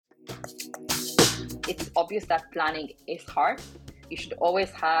it's obvious that planning is hard. You should always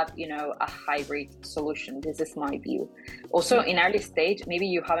have, a hybrid solution. This is my view. Also, in early stage, maybe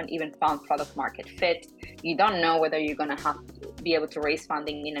you haven't even found product market fit. You don't know whether you're going to have to be able to raise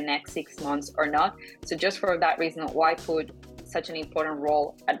funding in the next 6 months or not. So just for that reason, why put such an important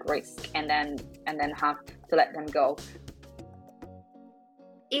role at risk and then have to let them go?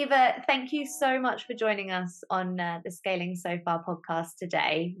 Eva, thank you so much for joining us on the Scaling So Far podcast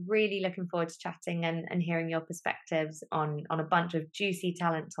today. Really looking forward to chatting and hearing your perspectives on a bunch of juicy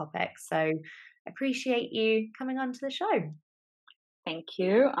talent topics. So appreciate you coming onto the show. Thank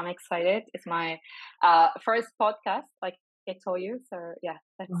you. I'm excited. It's my first podcast, like I told you. So yeah,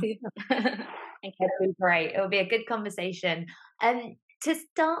 let's see. Thank you. It'll be great. It'll be a good conversation. To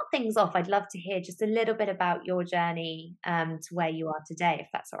start things off, I'd love to hear just a little bit about your journey to where you are today, if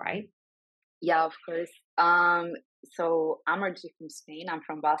that's all right. Yeah, of course. So I'm originally from Spain. I'm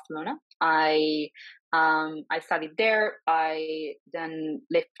from Barcelona. I studied there. I then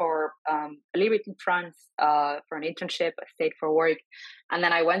lived for a little bit in France for an internship. I stayed for work, and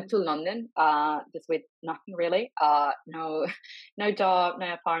then I went to London just with nothing really. No job,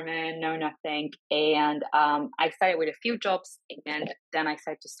 no apartment, no nothing. And I started with a few jobs, and then I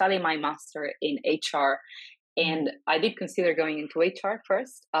started to study my master in HR. And I did consider going into HR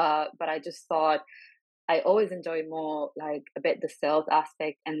first, but I just thought I always enjoy more like a bit the sales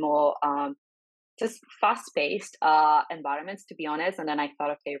aspect and more just fast-paced environments, to be honest. And then I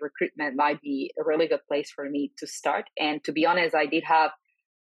thought, okay, recruitment might be a really good place for me to start. And to be honest, I did have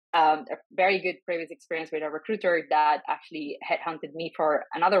a very good previous experience with a recruiter that actually headhunted me for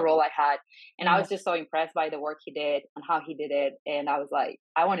another role I had. And I was just so impressed by the work he did and how he did it. And I was like,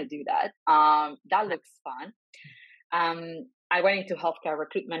 I want to do that. That looks fun. I went into healthcare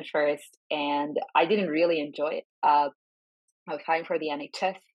recruitment first, and I didn't really enjoy it. I was hiring for the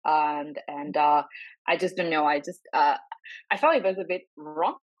NHS, and I just don't know. I felt it was a bit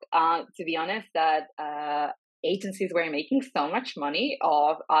wrong, to be honest, that agencies were making so much money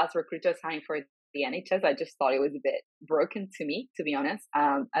of us recruiters hiring for the NHS. I just thought it was a bit broken to me, to be honest,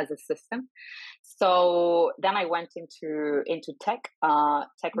 as a system. So then I went into tech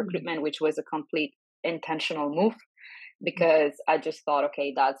recruitment, which was a complete intentional move, because I just thought,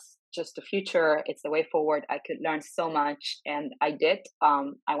 okay, that's just the future. It's the way forward. I could learn so much. And I did.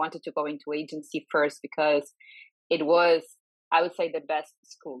 I wanted to go into agency first because it was, I would say, the best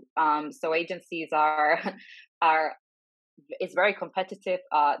school. So agencies it's very competitive,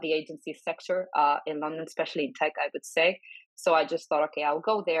 the agency sector in London, especially in tech, I would say. So I just thought, okay, I'll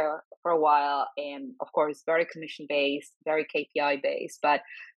go there for a while. And of course, very commission based, very KPI based, but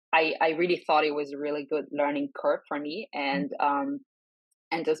I really thought it was a really good learning curve for me, and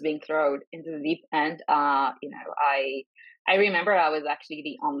just being thrown into the deep end. I remember I was actually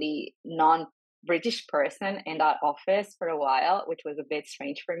the only non-British person in that office for a while, which was a bit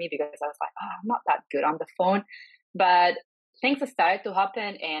strange for me because I was like, oh, I'm not that good on the phone. But things started to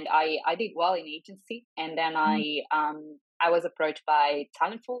happen, and I did well in agency, and then I was approached by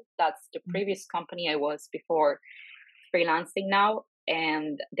Talentful. That's the previous company I was before freelancing now.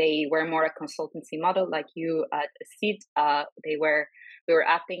 And they were more a consultancy model like you at Seed. We were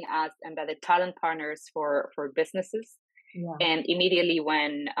acting as embedded talent partners for businesses. Yeah. And immediately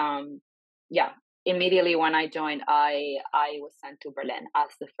when I joined, I was sent to Berlin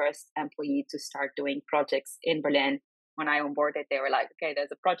as the first employee to start doing projects in Berlin. When I onboarded, they were like, okay,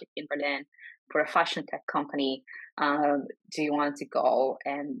 there's a project in Berlin for a fashion tech company. Do you want to go?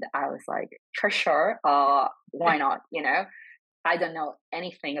 And I was like, for sure. Why not? I don't know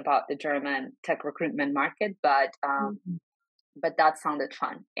anything about the German tech recruitment market, but that sounded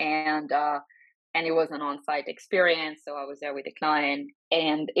fun, and it was an on-site experience. So I was there with the client,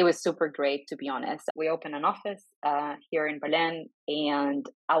 and it was super great, to be honest. We opened an office here in Berlin, and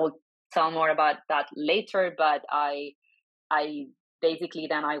I will tell more about that later. But I basically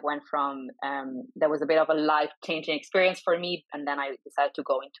then I went from there was a bit of a life-changing experience for me, and then I decided to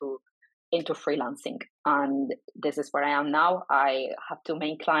go into freelancing, and this is where I am now. I have two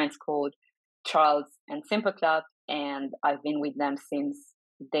main clients called Charles and Simple Club, and I've been with them since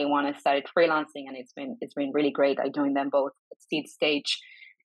day one. I started freelancing, and it's been really great. I joined them both at seed stage,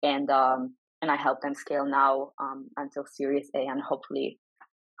 and I help them scale now until Series A, and hopefully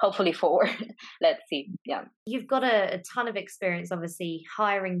forward. Let's see. Yeah, you've got a ton of experience, obviously,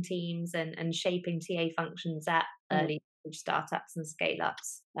 hiring teams and shaping TA functions at early startups and scale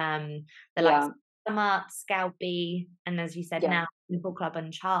ups. The likes of Smart, Scout B, and as you said now, Simple Club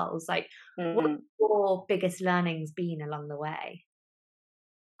and Charles. Like, what have your biggest learnings been along the way?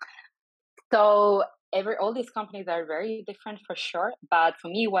 So all these companies are very different for sure. But for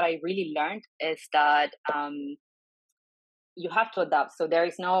me, what I really learned is that you have to adapt. So there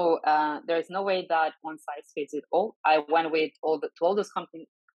is no way that one size fits it all. I went with to all those companies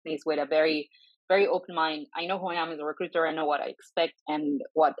with a very very open mind. I know who I am as a recruiter. I know what I expect and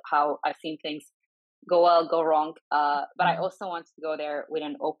how I've seen things go well, go wrong. But I also want to go there with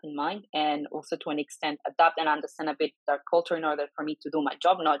an open mind and also to an extent adapt and understand a bit their culture in order for me to do my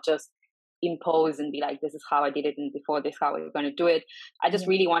job, not just impose and be like, this is how I did it and before this how we're going to do it. I just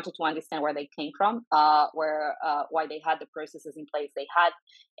really wanted to understand where they came from, why they had the processes in place they had,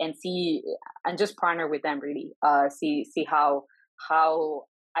 and see and just partner with them really, see how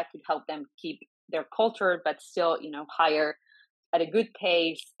I could help them keep their culture but still hire at a good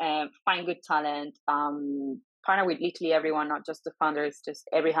pace, find good talent, partner with literally everyone, not just the founders, just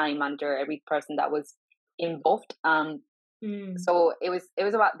every hiring manager, every person that was involved. So it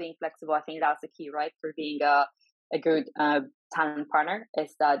was about being flexible. I think that's the key, right, for being a good talent partner,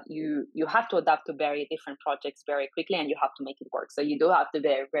 is that you have to adapt to very different projects very quickly, and you have to make it work. So you do have to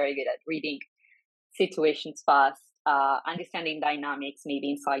be very good at reading situations fast, understanding dynamics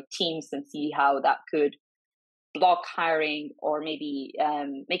maybe inside teams, and see how that could block hiring or maybe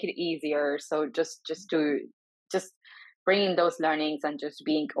make it easier. So just bringing those learnings and just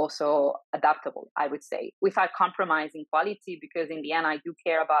being also adaptable, I would say, without compromising quality, because in the end I do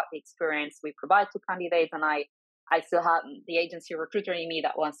care about the experience we provide to candidates, and I still have the agency recruiter in me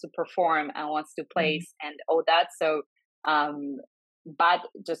that wants to perform and wants to place and all that. So but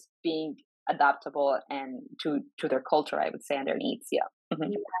just being adaptable and to their culture, I would say, and their needs. Yeah.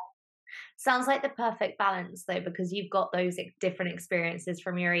 Sounds like the perfect balance, though, because you've got those different experiences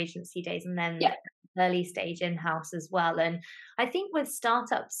from your agency days and then early stage in-house as well. And I think with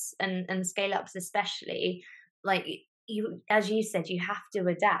startups and scale-ups especially, like as you said, you have to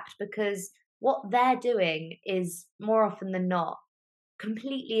adapt, because what they're doing is more often than not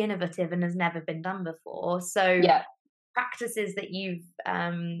completely innovative and has never been done before. So practices that you've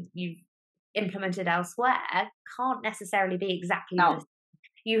implemented elsewhere can't necessarily be exactly the same.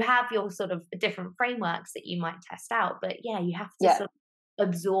 You have your sort of different frameworks that you might test out, but you have to sort of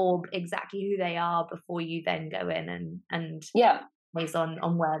absorb exactly who they are before you then go in and based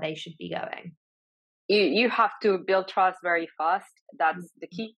on where they should be going. You have to build trust very fast. That's the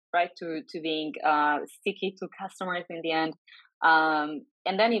key, right? To being sticky to customers in the end.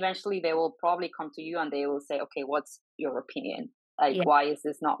 And then eventually they will probably come to you and they will say, okay, what's your opinion? Like, why is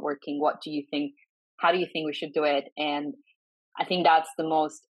this not working? What do you think? How do you think we should do it? And I think that's the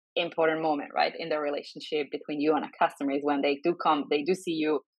most important moment, right, in the relationship between you and a customer, is when they do come, they do see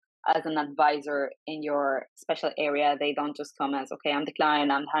you as an advisor in your special area. They don't just come as, okay, I'm the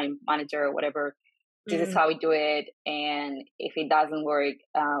client, I'm the hiring manager, or whatever. This is how we do it. And if it doesn't work,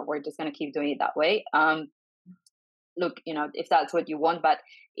 we're just going to keep doing it that way. Look, if that's what you want, but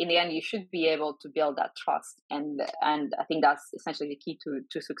in the end, you should be able to build that trust. And I think that's essentially the key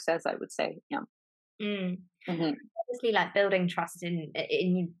to success, I would say. Yeah. Obviously, like building trust in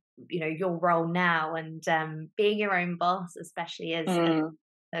your role now, and being your own boss, especially as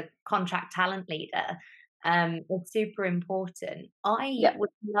a contract talent leader, it's super important. I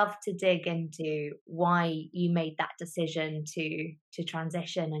would love to dig into why you made that decision to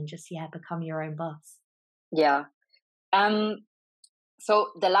transition and just become your own boss.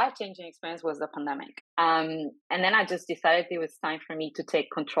 So the life-changing experience was the pandemic. And then I just decided it was time for me to take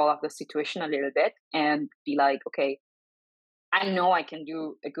control of the situation a little bit and be like, okay, I know I can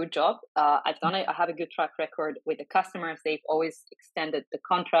do a good job. I've done it. I have a good track record with the customers. They've always extended the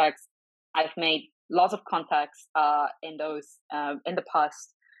contracts. I've made lots of contacts in the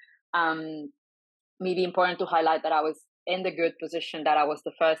past. Maybe important to highlight that I was in the good position, that I was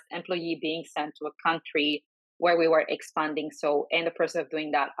the first employee being sent to a country where we were expanding. So in the process of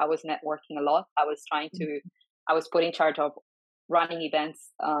doing that, I was networking a lot. I was put in charge of running events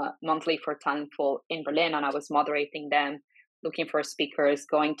monthly for Talentful in Berlin, and I was moderating them, looking for speakers,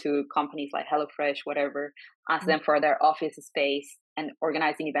 going to companies like HelloFresh, whatever, ask them for their office space and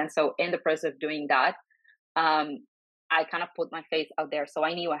organizing events. So in the process of doing that, I kind of put my face out there. So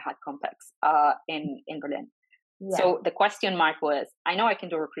I knew I had contacts in Berlin. So the question mark was, I know I can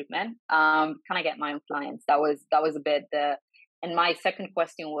do recruitment. Can I get my own clients? That was a bit and my second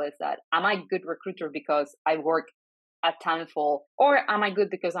question was that, am I a good recruiter because I work at Talentful, or am I good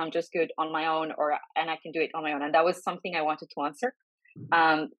because I'm just good on my own, and I can do it on my own? And that was something I wanted to answer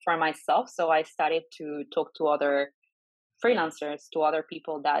for myself. So I started to talk to other freelancers, to other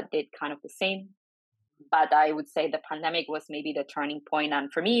people that did kind of the same. But I would say the pandemic was maybe the turning point.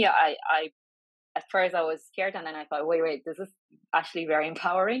 And for me, I at first I was scared, and then I thought, wait, this is actually very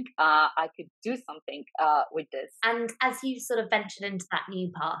empowering. I could do something with this. And as you sort of ventured into that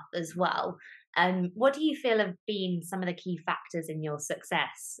new path as well, what do you feel have been some of the key factors in your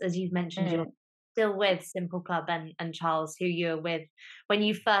success? As you've mentioned, you're Mm, still with Simple Club and Charles, who you were with when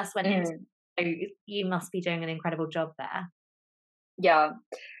you first went into. mm. So you must be doing an incredible job there. Yeah,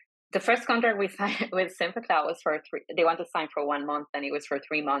 the first contract we signed with Simple Cloud was for three. They want to sign for 1 month, and it was for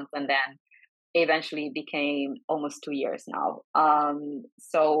 3 months, and then eventually became almost 2 years now.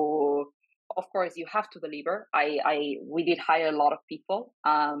 So of course you have to deliver. We did hire a lot of people,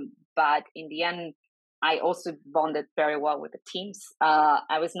 but in the end, I also bonded very well with the teams.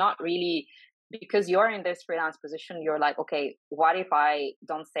 I was not really, because you're in this freelance position, you're like, okay, what if I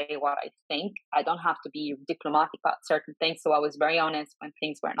don't say what I think? I don't have to be diplomatic about certain things. So I was very honest when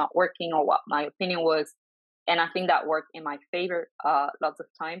things were not working or what my opinion was. And I think that worked in my favor lots of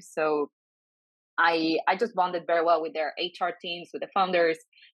times. So I just bonded very well with their HR teams, with the founders,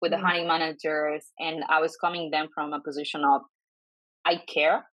 with the Mm. hiring managers, and I was coming them from a position of I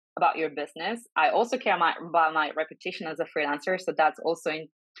care about your business. I also care about my reputation as a freelancer, so that's also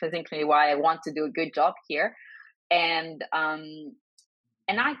intrinsically why I want to do a good job here. And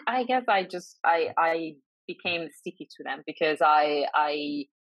I guess I became sticky to them because I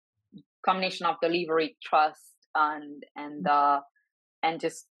combination of delivery, trust, and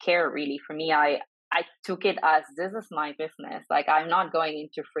just care really for me. I took it as this is my business. Like I'm not going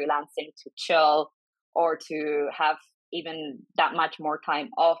into freelancing to chill or to have even that much more time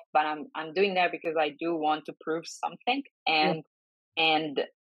off, but I'm doing that because I do want to prove something. Yeah. And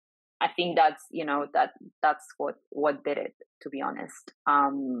I think that's, that's what did it, to be honest.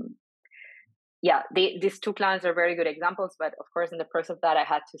 Yeah, these two clients are very good examples, but of course in the process of that I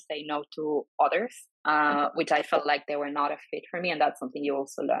had to say no to others, which I felt like they were not a fit for me, and that's something you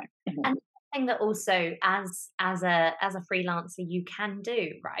also learn. And thing that also as a freelancer you can do,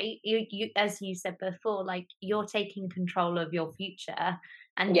 right? You as you said before, like you're taking control of your future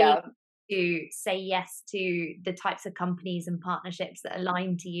and being Yeah, to say yes to the types of companies and partnerships that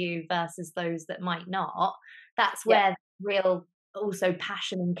align to you versus those that might not. That's yeah, where real also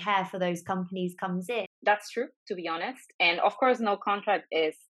passion and care for those companies comes in. that's true, to be honest. And of course no contract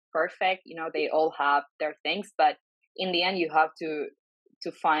is perfect, they all have their things, but in the end you have to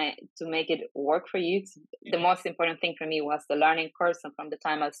find to make it work for you. The most important thing for me was the learning curve, and from the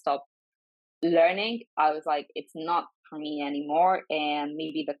time I stopped learning, I was like, it's not for me anymore. And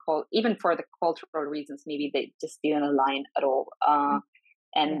maybe even for the cultural reasons, maybe they just didn't align at all. Yeah.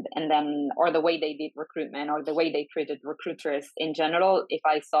 And then, or the way they did recruitment, or the way they treated recruiters in general, if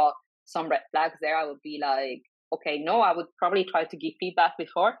I saw some red flags there, I would be like, okay, no, I would probably try to give feedback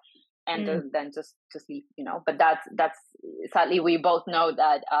before, and Mm. then just leave. But that's sadly we both know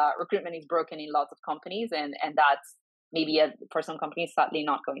that recruitment is broken in lots of companies, and that's maybe for some companies sadly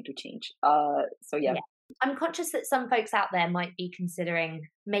not going to change. So yeah. Yeah. I'm conscious that some folks out there might be considering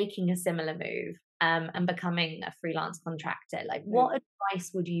making a similar move, and becoming a freelance contractor. Like, what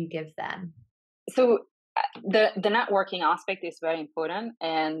advice would you give them? So the networking aspect is very important,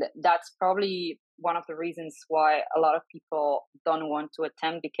 and that's probably one of the reasons why a lot of people don't want to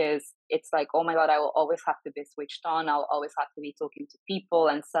attempt, because it's like, oh my god, I will always have to be switched on, I'll always have to be talking to people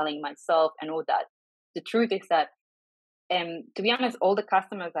and selling myself and all that. The truth is that, to be honest, all the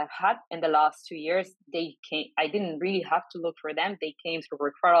customers I've had in the last 2 years, they came. I didn't really have to look for them. They came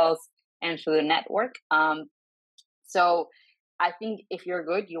through referrals and through the network. So I think if you're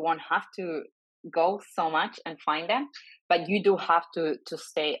good, you won't have to go so much and find them, but you do have to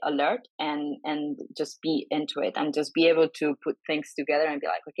stay alert and just be into it, and just be able to put things together and be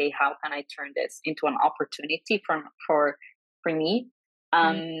like, okay, how can I turn this into an opportunity for me?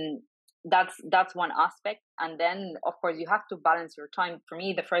 Mm. That's one aspect, and then of course you have to balance your time. For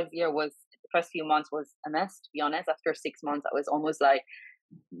me, the first few months was a mess, to be honest. After 6 months I was almost like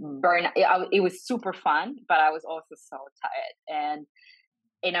burn. It was super fun, but I was also so tired. And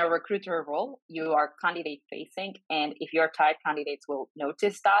in a recruiter role, you are candidate facing, and if you're tired, candidates will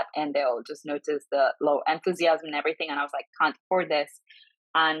notice that, and they'll just notice the low enthusiasm and everything. And I was like, can't afford this.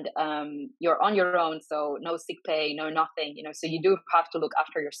 And you're on your own, so no sick pay, no nothing, so you do have to look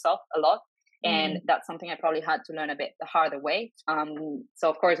after yourself a lot. And Mm. that's something I probably had to learn a bit the harder way. So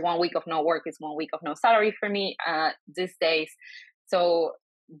of course 1 week of no work is 1 week of no salary for me these days. So,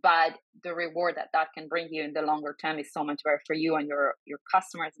 but the reward that can bring you in the longer term is so much better for you and your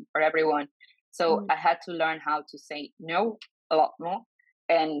customers and for everyone. So Mm. I had to learn how to say no a lot more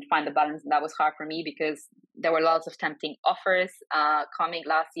and find the balance. And that was hard for me because there were lots of tempting offers coming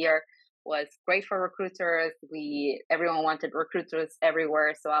last year, was great for recruiters. Everyone wanted recruiters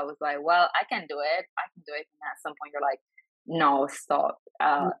everywhere. So I was like, well, I can do it. I can do it. And at some point you're like, no, stop.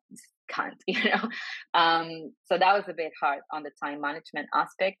 Can't, so that was a bit hard on the time management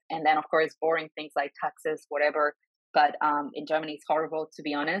aspect. And then of course, boring things like taxes, whatever. But in Germany, it's horrible, to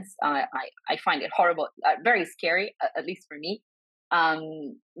be honest. I find it horrible, very scary, at least for me.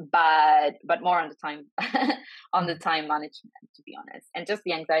 But more on the time on the time management, to be honest, and just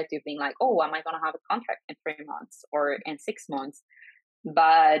the anxiety of being like, oh, am I going to have a contract in 3 months or in 6 months?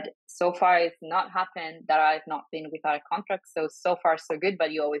 But so far it's not happened that I've not been without a contract. So far so good,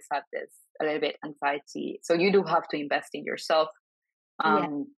 but you always have this a little bit anxiety. So you do have to invest in yourself,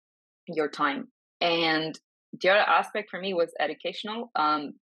 your time. And the other aspect for me was educational.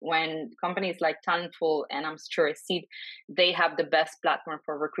 When companies like Talentful and I'm sure Seed, they have the best platform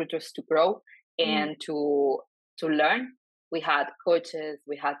for recruiters to grow and to learn. We had coaches,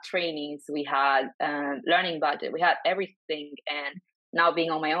 we had trainings, we had learning budget, we had everything. And now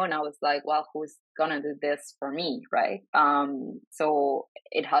being on my own, I was like, well, who's gonna do this for me, right? So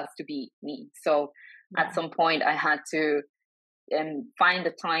it has to be me. So at some point, I had to find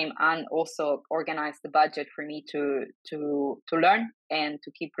the time and also organize the budget for me to learn and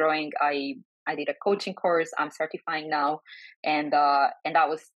to keep growing. I did a coaching course. I'm certifying now, and that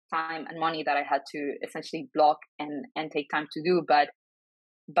was time and money that I had to essentially block and take time to do. But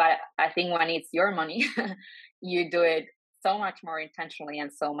I think when it's your money, you do it so much more intentionally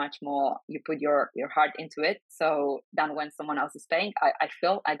and so much more. You put your heart into it. So than when someone else is paying. I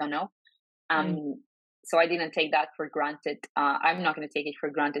feel, I don't know. So I didn't take that for granted. I'm not going to take it for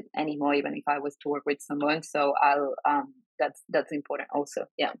granted anymore, even if I was to work with someone. So I'll that's important also.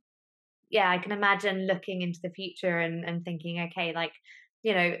 Yeah. Yeah, I can imagine looking into the future and thinking, okay, like,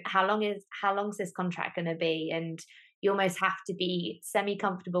 how long is this contract going to be? And you almost have to be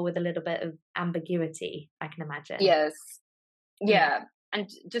semi-comfortable with a little bit of ambiguity, I can imagine. Yes. Yeah. And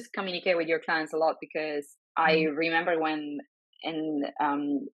just communicate with your clients a lot, because I remember when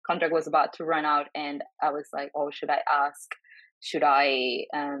contract was about to run out and I was like, oh, should I ask? Should I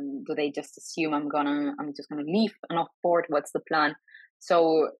do they just assume I'm just gonna leave and off board? What's the plan?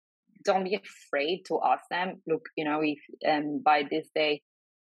 So don't be afraid to ask them, look, if by this day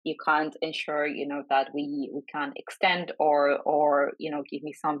you can't ensure that we can extend or give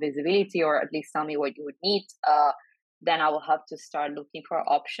me some visibility, or at least tell me what you would need, then I will have to start looking for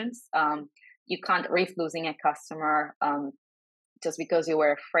options. You can't risk losing a customer just because you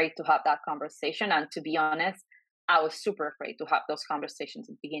were afraid to have that conversation. And to be honest, I was super afraid to have those conversations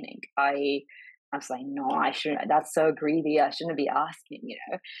at the beginning. I was like, no, I shouldn't. That's so greedy. I shouldn't be asking.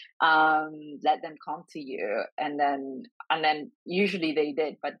 Let them come to you, and then usually they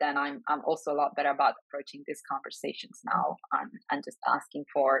did. But then I'm also a lot better about approaching these conversations now, and just asking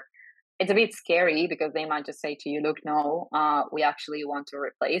for. It's a bit scary because they might just say to you, look, no, we actually want to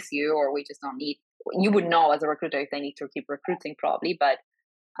replace you, or we just don't need. You would know as a recruiter if they need to keep recruiting, probably, but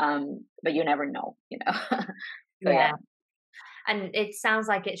you never know, So, yeah. And it sounds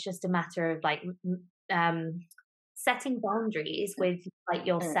like it's just a matter of like setting boundaries with like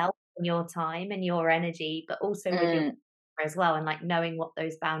yourself and your time and your energy, but also with your as well, and like knowing what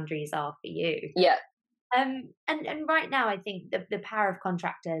those boundaries are for you. Yeah. And right now, I think the power of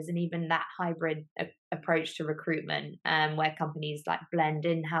contractors and even that hybrid approach to recruitment, where companies like blend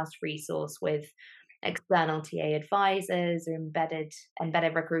in-house resource with external TA advisors or embedded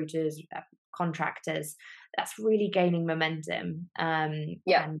recruiters, contractors, that's really gaining momentum. And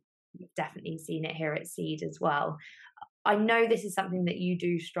we've definitely seen it here at Seed as well. I know this is something that you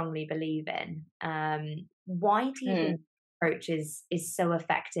do strongly believe in. Why do you think approach is so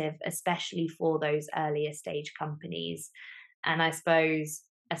effective, especially for those earlier stage companies? And I suppose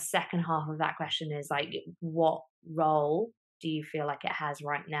a second half of that question is like, what role do you feel like it has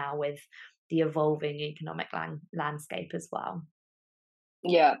right now with the evolving economic landscape as well?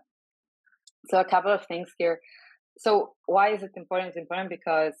 Yeah. So a couple of things here. So why is it important? It's important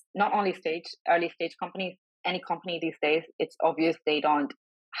because not only early stage companies, any company these days, it's obvious they don't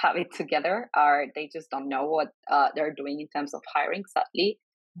have it together, or they just don't know what they're doing in terms of hiring, sadly.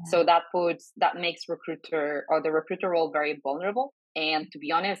 So that makes the recruiter role very vulnerable. And to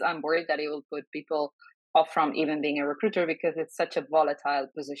be honest, I'm worried that it will put people off from even being a recruiter, because it's such a volatile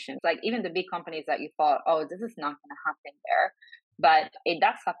position. Like even the big companies that you thought, oh, this is not going to happen there, but it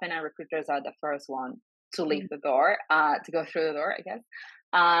does happen, and recruiters are the first one to leave the door, to go through the door, I guess.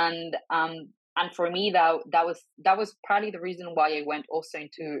 And for me, that was probably the reason why I went also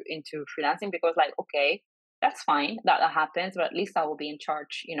into freelancing, because like, okay, that's fine that happens, but at least I will be in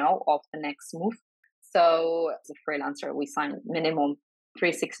charge, of the next move. So as a freelancer, we sign minimum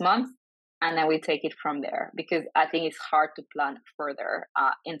 3-6 months. and then we take it from there, because I think it's hard to plan further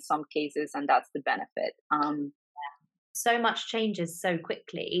in some cases, and that's the benefit. So much changes so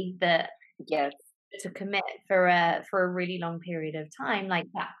quickly that Yes. to commit for a really long period of time, like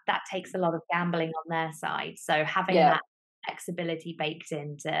that takes a lot of gambling on their side. So having Yeah. that flexibility baked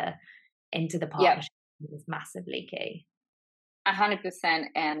into the Yeah. partnership is massively key.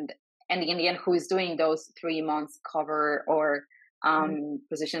 100%. And in the end, who is doing those 3 months cover or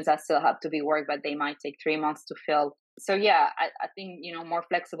positions that still have to be worked, but they might take 3 months to fill. So yeah, I think more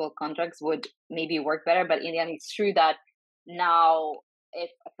flexible contracts would maybe work better. But in the end, it's true that now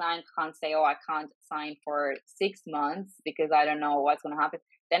if a client can't say, "Oh, I can't sign for 6 months because I don't know what's going to happen,"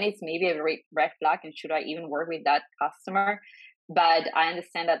 then it's maybe a red flag. And should I even work with that customer? But I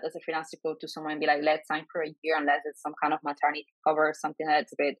understand that as a freelancer, go to someone and be like, "Let's sign for a year," unless it's some kind of maternity cover or something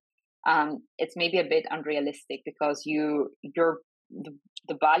that's a bit. It's maybe a bit unrealistic, because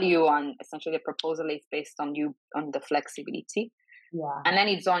the value on essentially the proposal is based on you, on the flexibility, Yeah. and then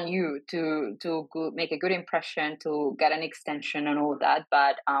it's on you to make a good impression, to get an extension and all that.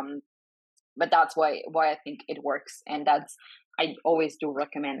 But that's why I think it works, and that's I always do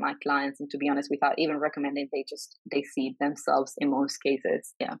recommend my clients, and to be honest, without even recommending, they see it themselves in most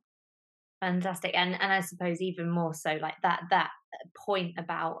cases. Yeah. Fantastic. And I suppose even more so, like that point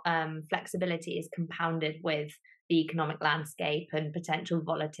about flexibility is compounded with the economic landscape and potential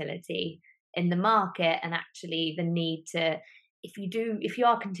volatility in the market, and actually the need to, if you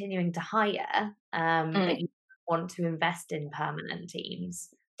are continuing to hire, but Mm, you want to invest in permanent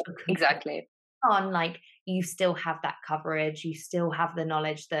teams, because exactly. on, like, you still have that coverage, you still have the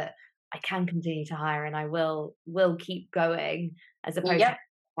knowledge that I can continue to hire and I will keep going, as opposed to Yep.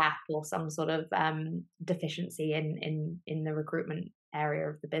 gap or some sort of deficiency in the recruitment area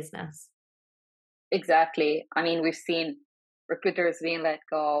of the business. Exactly. I mean, we've seen recruiters being let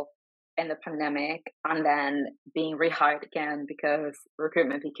go in the pandemic and then being rehired again because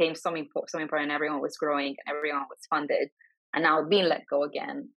recruitment became so important. Everyone was growing and everyone was funded, and now being let go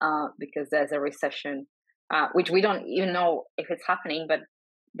again because there's a recession, which we don't even know if it's happening, but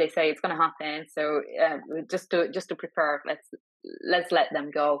they say it's going to happen. So just to prepare, let's let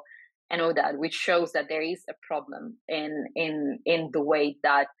them go and all that, which shows that there is a problem in the way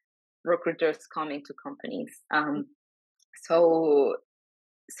that recruiters come into companies. So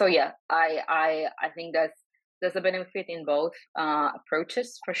so yeah, I think there's a benefit in both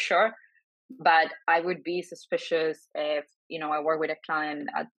approaches for sure. But I would be suspicious if I work with a client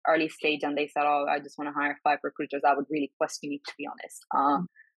at early stage and they said, "Oh, I just want to hire 5 recruiters." I would really question it, to be honest.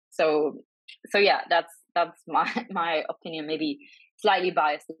 So so yeah, that's my my opinion. Maybe slightly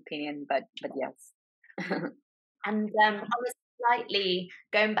biased opinion, but yes. And I was slightly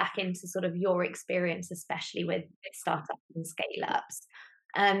going back into sort of your experience, especially with startups and scale ups.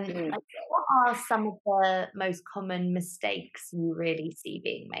 Mm, Like, what are some of the most common mistakes you really see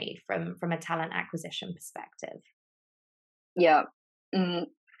being made from a talent acquisition perspective? yeah. Mm,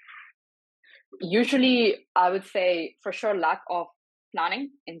 Usually, I would say for sure lack of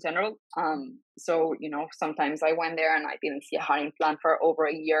planning in general. So sometimes I went there and I didn't see a hiring plan for over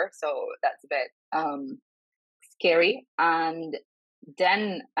a year, so that's a bit scary. And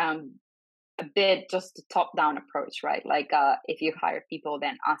then a bit just the top down approach, right? Like if you hire people,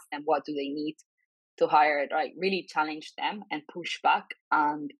 then ask them what do they need to hire it, right? Really challenge them and push back,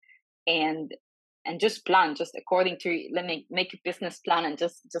 and and just plan just according to, let me make a business plan and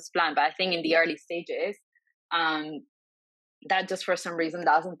just plan. But I think in the early stages, um that just for some reason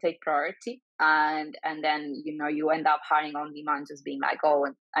doesn't take priority, and then you end up hiring on demand, just being like, "Oh,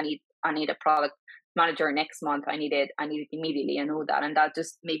 I need a product manager next month. I need it immediately," and all that, and that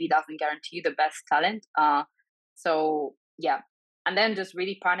just maybe doesn't guarantee you the best talent. So yeah. And then just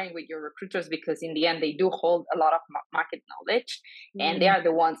really partnering with your recruiters, because in the end they do hold a lot of market knowledge, and they Mm, are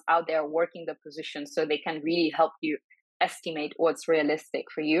the ones out there working the position, so they can really help you estimate what's realistic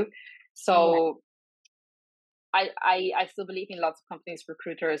for you. yeah. So I still believe in lots of companies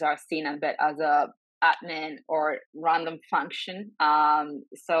recruiters are seen a bit as a admin or random function.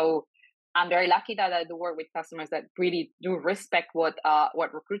 So I'm very lucky that I do work with customers that really do respect what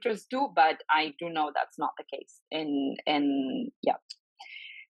recruiters do, but I do know that's not the case. In yeah.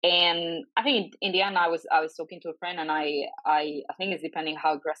 And I think in the end, I was talking to a friend, and I think it's depending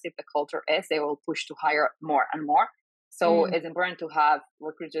how aggressive the culture is, they will push to hire more and more. So Mm, it's important to have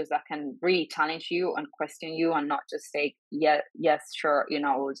recruiters that can really challenge you and question you, and not just say, "Yeah, yes, sure,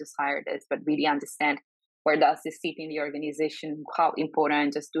 we'll just hire this," but really understand where does this sit in the organization, how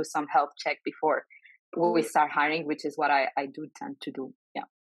important. Just do some health check before we start hiring, which is what I do tend to do. Yeah,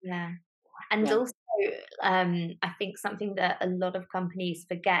 yeah. And yeah. also, I think something that a lot of companies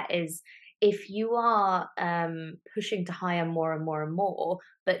forget is if you are pushing to hire more and more and more,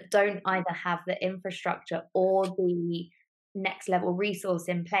 but don't either have the infrastructure or the next level resource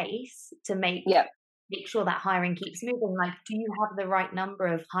in place to Yeah, make sure that hiring keeps moving, like, do you have the right number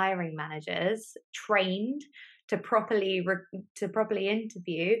of hiring managers trained to properly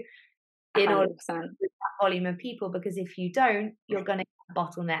interview in order 100%. with that volume of people? Because if you don't, you're going to get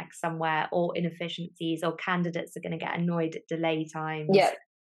bottlenecks somewhere or inefficiencies, or candidates are going to get annoyed at delay times. Yeah,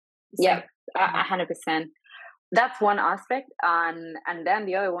 So, yeah, 100%. That's one aspect, and then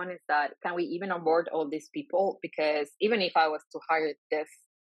the other one is that can we even onboard all these people? Because even if I was to hire this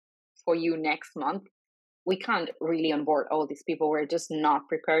for you next month, we can't really onboard all these people. We're just not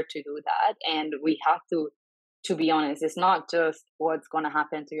prepared to do that, and we have to be honest, it's not just what's going to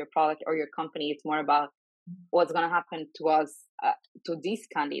happen to your product or your company. It's more about what's going to happen to us, to these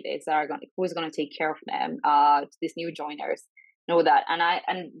candidates that are going, who's going to take care of them, to these new joiners. Know that,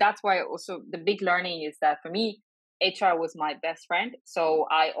 and that's why also the big learning is that for me, HR was my best friend. So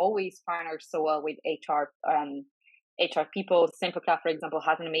I always partner so well with HR people. Simplecast, for example,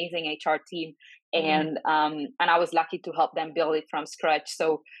 has an amazing HR team, and I was lucky to help them build it from scratch.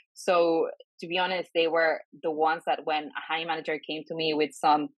 So to be honest, they were the ones that when a hiring manager came to me with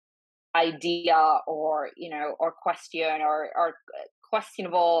some idea, or or question, or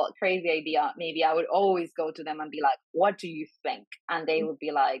questionable crazy idea, maybe I would always go to them and be like, what do you think? And they would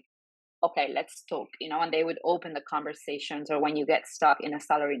be like, okay, let's talk, and they would open the conversations. Or when you get stuck in a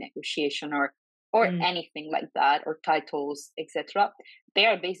salary negotiation, or mm, anything like that, or titles, etc., they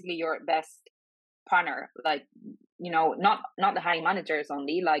are basically your best partner. Like, not the hiring managers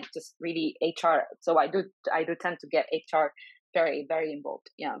only, like just really HR. So I do tend to get HR very, very involved.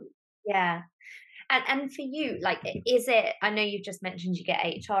 Yeah. yeah. And for you, like, is it? I know you've just mentioned you get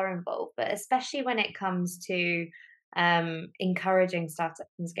HR involved, but especially when it comes to encouraging startups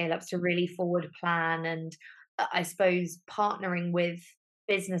and scale ups to really forward plan, and I suppose partnering with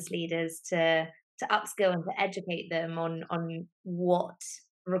business leaders to upskill and to educate them on what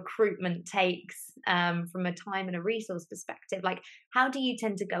recruitment takes from a time and a resource perspective. Like, how do you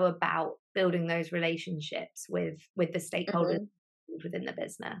tend to go about building those relationships with the stakeholders Mhm. within the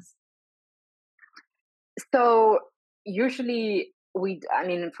business? So usually I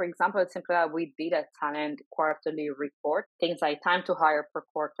mean, for example, it's simply that we did a talent quarterly report, things like time to hire per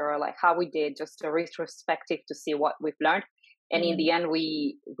quarter, like how we did, just a retrospective to see what we've learned. And in Mm, the end,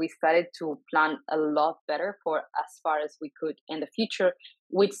 we started to plan a lot better for as far as we could in the future,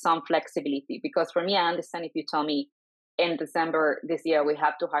 with some flexibility. Because for me, I understand if you tell me in December this year we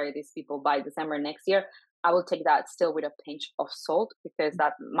have to hire these people by December next year, I will take that still with a pinch of salt, because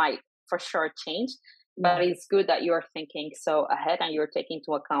that might for sure change. But yeah. it's good that you're thinking so ahead and you're taking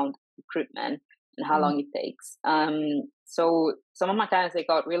into account recruitment and how Mm, long it takes. So some of my clients, they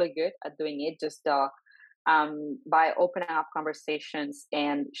got really good at doing it, just by opening up conversations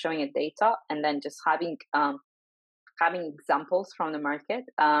and showing it data, and then just having examples from the market,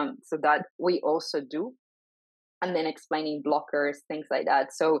 so that we also do, and then explaining blockers, things like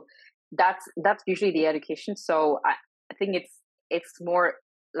that. So that's usually the education. So I think it's more,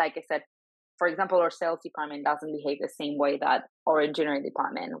 like I said, for example, our sales department doesn't behave the same way that our engineering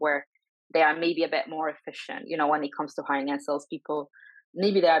department, where they are maybe a bit more efficient, when it comes to hiring and salespeople.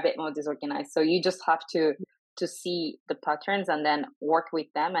 Maybe they're a bit more disorganized. So you just have to see the patterns and then work with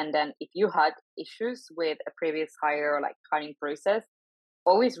them. And then if you had issues with a previous hire, or like hiring process,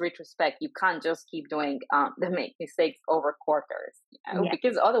 always retrospect. You can't just keep doing the make mistakes over quarters, yeah.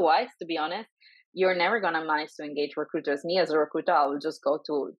 because otherwise, to be honest, you're never gonna manage to engage recruiters. Me as a recruiter, I will just go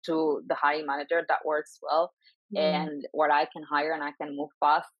to the hiring manager that works well, Mm, and where I can hire and I can move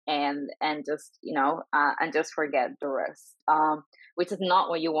fast, and just and just forget the rest. Which is not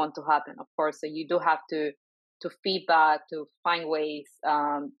what you want to happen, of course. So you do have to feedback, to find ways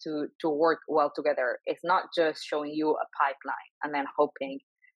to work well together. It's not just showing you a pipeline and then hoping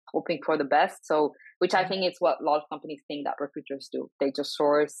for the best. So, which I yeah. think is what a lot of companies think that recruiters do. They just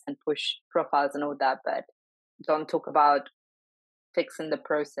source and push profiles and all that, but don't talk about fixing the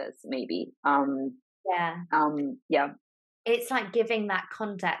process. Maybe. Yeah. Yeah. It's like giving that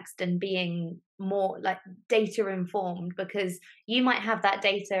context and being more like data informed, because you might have that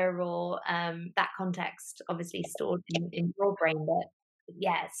data or that context obviously stored in your brain, but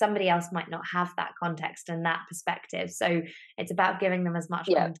yeah, somebody else might not have that context and that perspective. So it's about giving them as much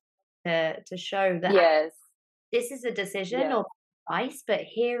Yeah. context to show that Yes. this is a decision Yes. or advice, but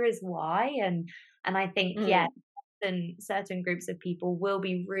here is why. And I think, yeah, Mm. certain groups of people will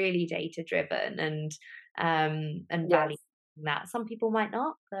be really data driven and value Yes. that. Some people might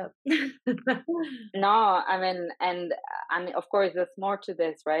not, but No, I mean, of course, there's more to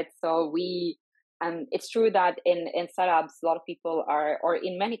this, right? So it's true that in startups, a lot of people are, or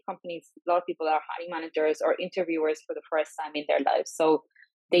in many companies, a lot of people are hiring managers or interviewers for the first time in their lives. So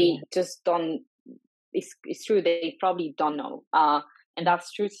yeah. they just don't. It's true they probably don't know, and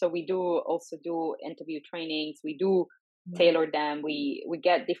that's true. So we do also do interview trainings. We do Yeah. tailor them. We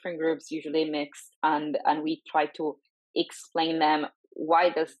get different groups, usually mixed, and we try to explain them why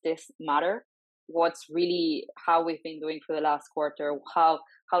does this matter, what's really how we've been doing for the last quarter, how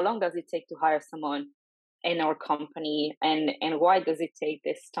long does it take to hire someone in our company, and why does it take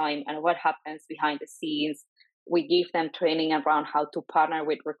this time, and what happens behind the scenes. We give them training around how to partner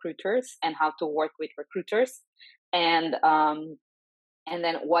with recruiters and how to work with recruiters, and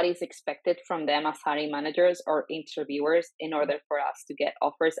then what is expected from them as hiring managers or interviewers in order for us to get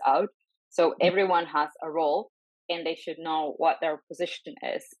offers out. So everyone has a role, and they should know what their position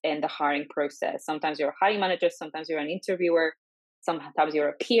is in the hiring process. Sometimes you're a hiring manager, sometimes you're an interviewer, sometimes you're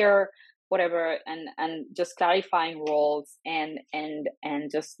a peer, whatever, and just clarifying roles, and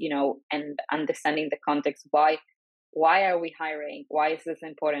just, and understanding the context. Why are we hiring? Why is this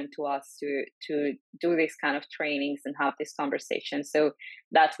important to us to do this kind of trainings and have this conversation? So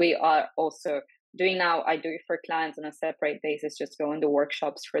that we are also doing now. I do it for clients on a separate basis, just go into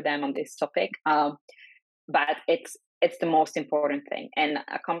workshops for them on this topic. But it's the most important thing. And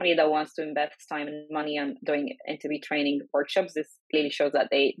a company that wants to invest time and money on doing interview training workshops, this clearly shows that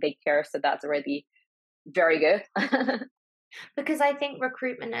they care. So that's already very good. Because I think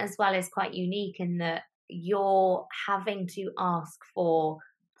recruitment as well is quite unique in that you're having to ask for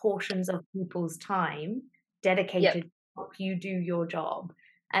portions of people's time Yep, dedicated to help you do your job.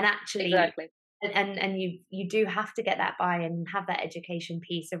 And actually, exactly. and you do have to get that buy-in and have that education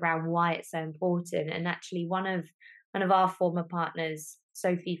piece around why it's so important. And actually, one of our former partners,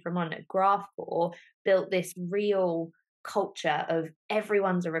 Sophie from on at Graphcore, built this real culture of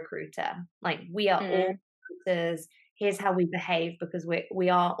everyone's a recruiter. Like we are all Mm-hmm. recruiters. Here's how we behave because we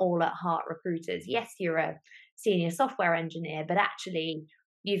are all at heart recruiters. Yes, you're a senior software engineer, but actually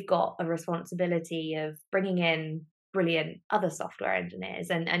you've got a responsibility of bringing in brilliant other software engineers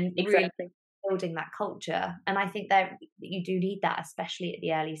and really Exactly. building that culture. And I think that you do need that, especially at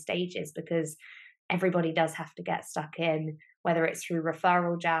the early stages, because everybody does have to get stuck in, whether it's through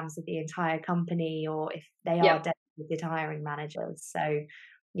referral jams with the entire company or if they are Yep, dedicated hiring managers. So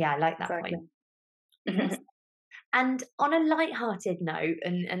yeah, I like that exactly. point. Awesome. And on a light-hearted note,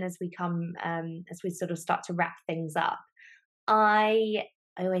 and as we come, as we sort of start to wrap things up, I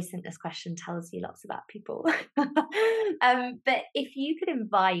I always think this question tells you lots about people. But if you could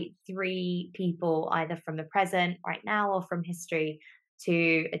invite three people, either from the present, right now, or from history,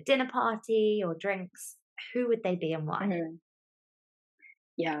 to a dinner party or drinks, who would they be and why? Hmm.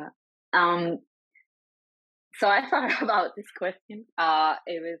 Yeah. Um, so I thought about this question.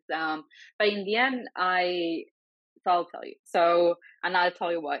 It was, but in the end, so I'll tell you. So, and I'll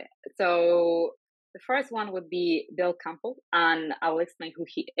tell you why. So the first one would be Bill Campbell, and I will explain who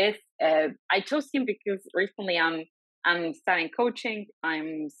he is. I chose him because recently I'm studying coaching.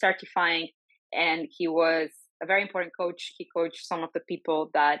 I'm certifying, and he was a very important coach. He coached some of the people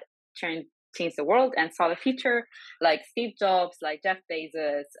that changed the world and saw the future, like Steve Jobs, like Jeff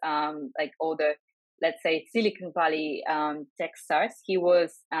Bezos, like all the, let's say, Silicon Valley tech stars. He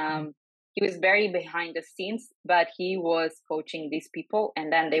was very behind the scenes, but he was coaching these people, and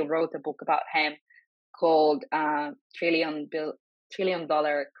then they wrote a book about him called Trillion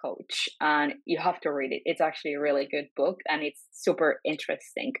Dollar Coach, and you have to read it. It's actually a really good book, and it's super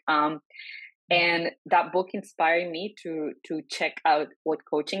interesting. And that book inspired me to check out what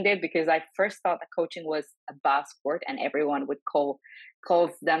coaching did, because I first thought that coaching was a buzzword and everyone would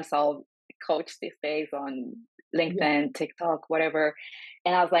calls themselves coach these days on Yeah. LinkedIn, TikTok, whatever.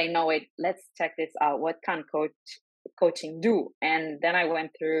 And I was like, no, wait, let's check this out. What can coaching do? And then I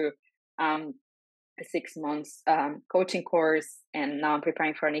went through um, a 6 months coaching course, and now I'm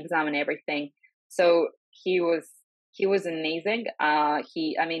preparing for an exam and everything. So he was amazing. I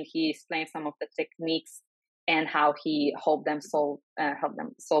mean, he explained some of the techniques and how he help them solve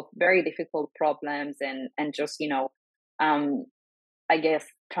very difficult problems, and just, um, I guess,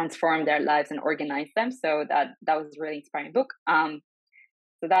 transform their lives and organize them. So that was a really inspiring book.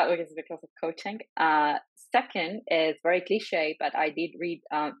 So that was because of coaching. Second is very cliche, but I did read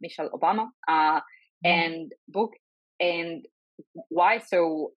Michelle Obama Yeah. and book. And why?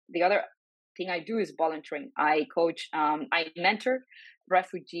 So the other thing I do is volunteering. I coach, I mentor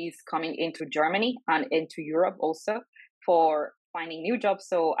refugees coming into Germany and into Europe also for finding new jobs.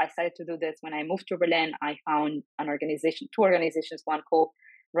 So I started to do this when I moved to Berlin. I found two organizations, one called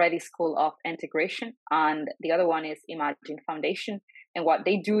Ready School of Integration, and the other one is Imagine Foundation. And what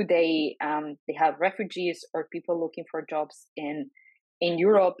they do, they have refugees or people looking for jobs in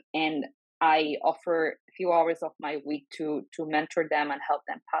Europe, and I offer a few hours of my week to mentor them and help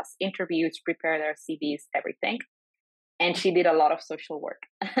them pass interviews, prepare their CVs, everything. And she did a lot of social work,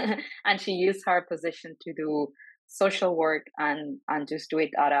 and she used her position to do social work and just do it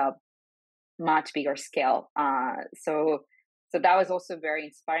at a much bigger scale. So that was also very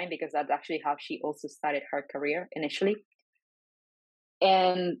inspiring because that's actually how she also started her career initially.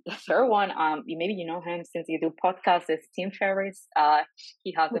 And the third one, maybe you know him since you do podcasts, is Tim Ferriss.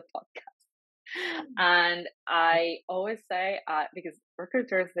 He has a podcast. And I always say, because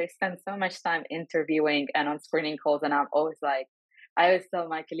recruiters, they spend so much time interviewing and on screening calls, and I'm always like, I always tell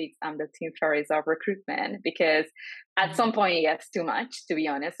my colleagues I'm the Tim Ferriss of recruitment, because at some point it gets too much, to be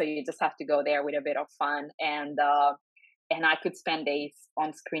honest. So you just have to go there with a bit of fun, and I could spend days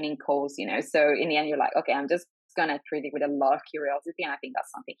on screening calls, So in the end, you're like, okay, I'm just gonna treat it with a lot of curiosity, and I think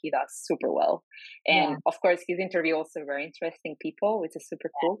that's something he does super well. And of course, his interview also very interesting people, which is super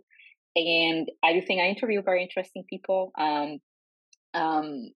cool. And I do think I interview very interesting people.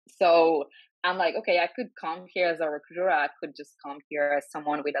 So I'm like, okay, I could come here as a recruiter. I could just come here as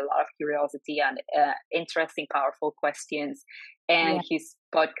someone with a lot of curiosity and interesting, powerful questions. And his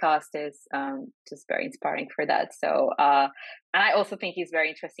podcast is just very inspiring for that. So, and I also think he's very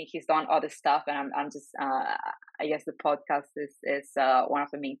interesting. He's done other stuff, and I'm just, I guess the podcast is one of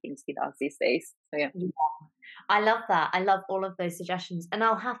the main things he does these days. So yeah. I love that. I love all of those suggestions, and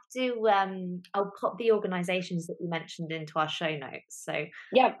I'll have to I'll put the organizations that you mentioned into our show notes. So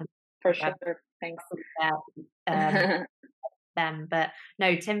yeah, for sure. Thanks. Them, but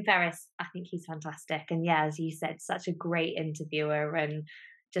no, Tim Ferriss, I think he's fantastic, and yeah, as you said, such a great interviewer and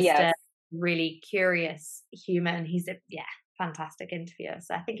just a really curious human. He's a fantastic interviewer.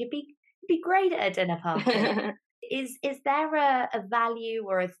 So I think he'd be great at a dinner party. Is there a value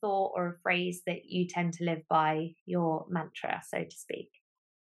or a thought or a phrase that you tend to live by, your mantra, so to speak?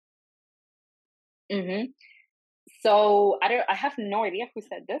 So I have no idea who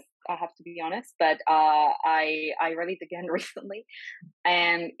said this. I have to be honest, but I read it again recently,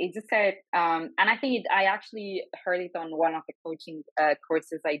 and it just said, and I think I actually heard it on one of the coaching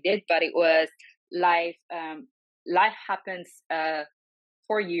courses I did, but it was life happens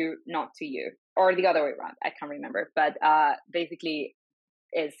for you, not to you, or the other way around. I can't remember, but basically,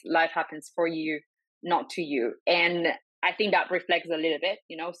 is life happens for you, not to you, and I think that reflects a little bit,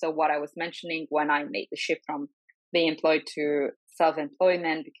 So what I was mentioning when I made the shift from being employed to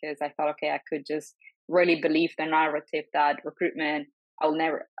self-employment, because I thought, okay, I could just really believe the narrative that recruitment, I'll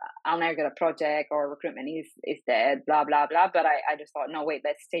never get a project, or recruitment is dead, blah blah blah. But I just thought, no, wait,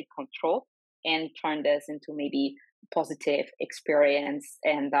 let's take control and turn this into maybe positive experience,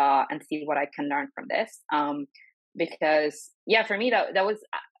 and see what I can learn from this. Because for me that was,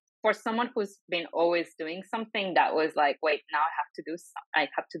 for someone who's been always doing something, that was like, wait, now I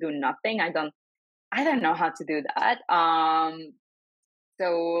have to do nothing. I don't know how to do that.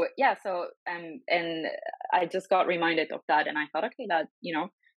 And I just got reminded of that, and I thought, okay, that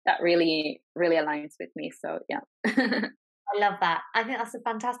that really really aligns with me. So yeah. I love that. I think that's a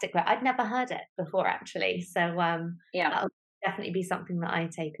fantastic way. I'd never heard it before, actually. So that'll definitely be something that I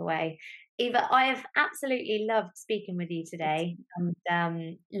take away. Eva, I have absolutely loved speaking with you today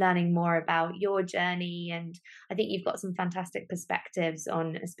and learning more about your journey. And I think you've got some fantastic perspectives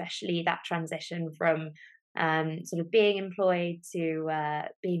on especially that transition from sort of being employed to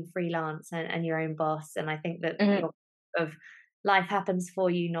being freelance and your own boss. And I think that your of life happens for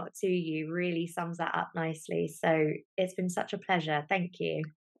you, not to you, really sums that up nicely. So it's been such a pleasure. Thank you.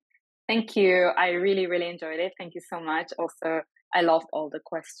 Thank you. I really, really enjoyed it. Thank you so much. Also, I loved all the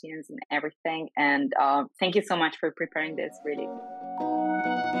questions and everything. And thank you so much for preparing this, really.